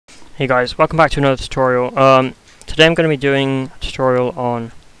Hey guys, welcome back to another tutorial. Today I'm going to be doing a tutorial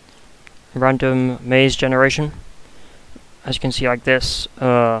on random maze generation. As you can see, like this,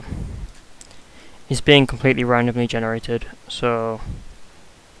 is being completely randomly generated. So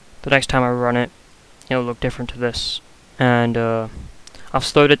the next time I run it, it'll look different to this. And I've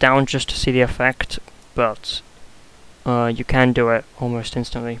slowed it down just to see the effect, but you can do it almost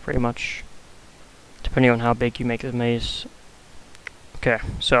instantly, pretty much, depending on how big you make the maze. Okay,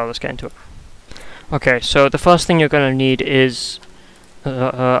 so let's get into it. Okay, so the first thing you're going to need is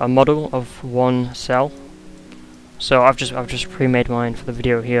a model of one cell. So I've just pre-made mine for the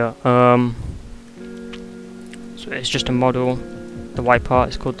video here. So it's just a model. The white part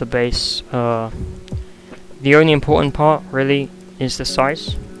is called the base. The only important part really is the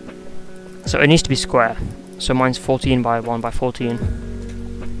size. So it needs to be square. So mine's 14 by 1 by 14.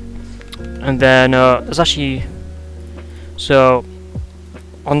 And then there's actually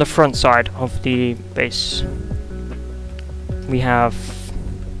on the front side of the base, we have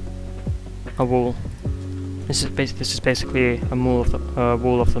a wall. This is basically a wall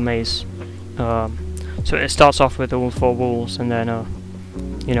of the maze. So it starts off with all 4 walls, and then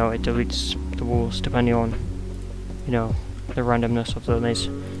you know, it deletes the walls depending on, you know, the randomness of the maze.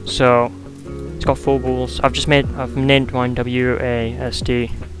 So it's got 4 walls. I've named mine WASD.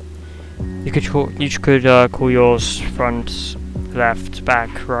 You could call yours front, left,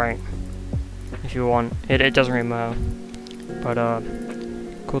 back, right, if you want. It doesn't really matter, but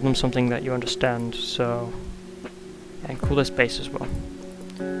call them something that you understand. So, and call this base as well.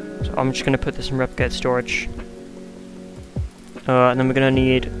 So I'm just going to put this in replicate storage, and then we're going to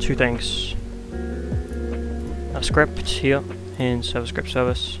need 2 things: a script here in server script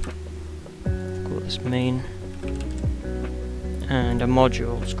service, call this main, and a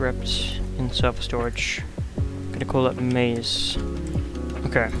module script in server storage. I'm gonna call it maze.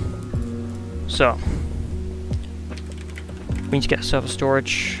 Okay, so we need to get server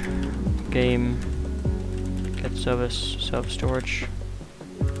storage, game, get service, server storage.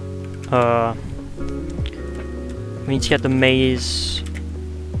 We need to get the maze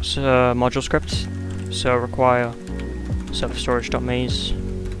module script, so require server storage.maze.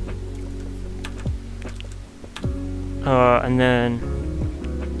 And then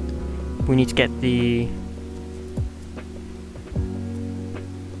we need to get the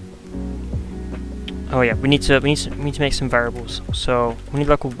we need to make some variables. So we need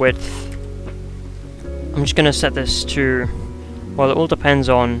local width. I'm just gonna set this to, well, it all depends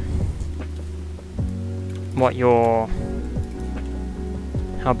on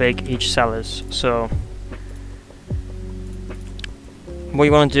how big each cell is. So what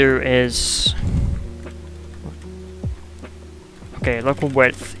you want to do is, okay, local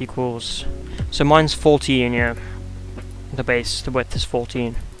width equals, so mine's 14, yeah, the base, the width is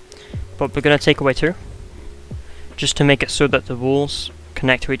 14. But we're going to take away 2, just to make it so that the walls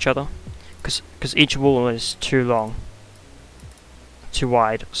connect to each other, because each wall is too long, too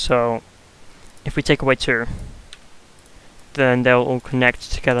wide. So if we take away 2, then they'll all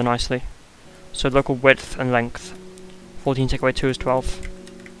connect together nicely. So local width and length, 14 take away 2 is 12.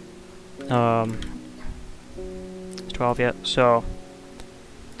 It's 12, yeah. So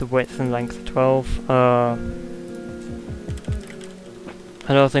the width and length 12.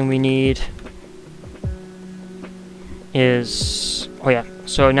 Another thing we need is,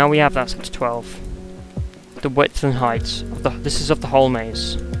 so now we have that set to 12. The width and height of this is of the whole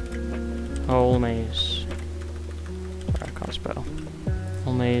maze. Whole maze. Sorry, I can't spell.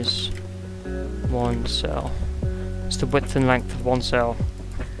 Whole maze. 1 cell. It's the width and length of 1 cell,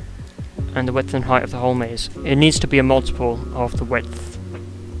 and the width and height of the whole maze. It needs to be a multiple of the width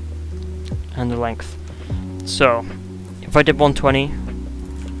and the length. So if I did 120,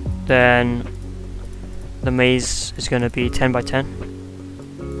 then the maze is going to be 10 by 10.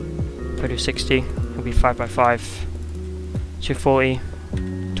 If I do 60, it'll be 5 by 5. 240,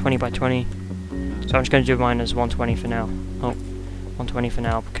 20 by 20. So I'm just going to do mine as 120 for now. 120 for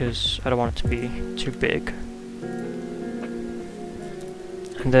now, because I don't want it to be too big.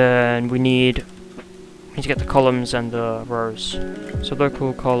 And then we need to get the columns and the rows. So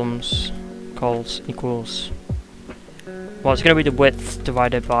local columns cols equals, well, it's going to be the width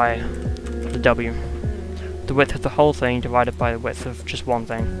divided by the W. The width of the whole thing divided by the width of just one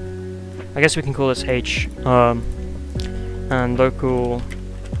thing. I guess we can call this H. And local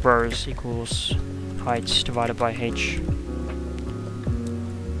rows equals height divided by H.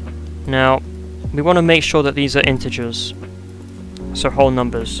 Now, we want to make sure that these are integers, so whole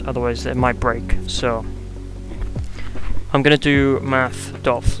numbers, otherwise it might break. So I'm going to do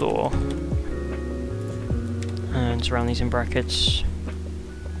math.floor and surround these in brackets.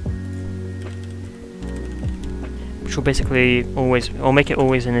 which will basically always, or make it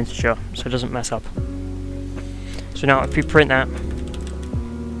always an integer, so it doesn't mess up. So now if we print that,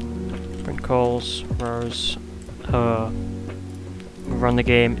 print calls, rows, run the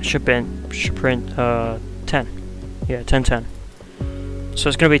game, it should print 10. Yeah, 10, 10. So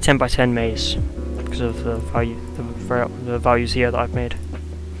it's going to be 10 by 10 maze because of the values here that I've made.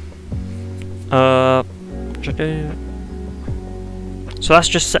 So that's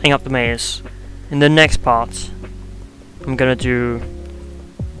just setting up the maze. In the next part, I'm going to do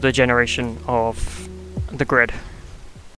the generation of the grid.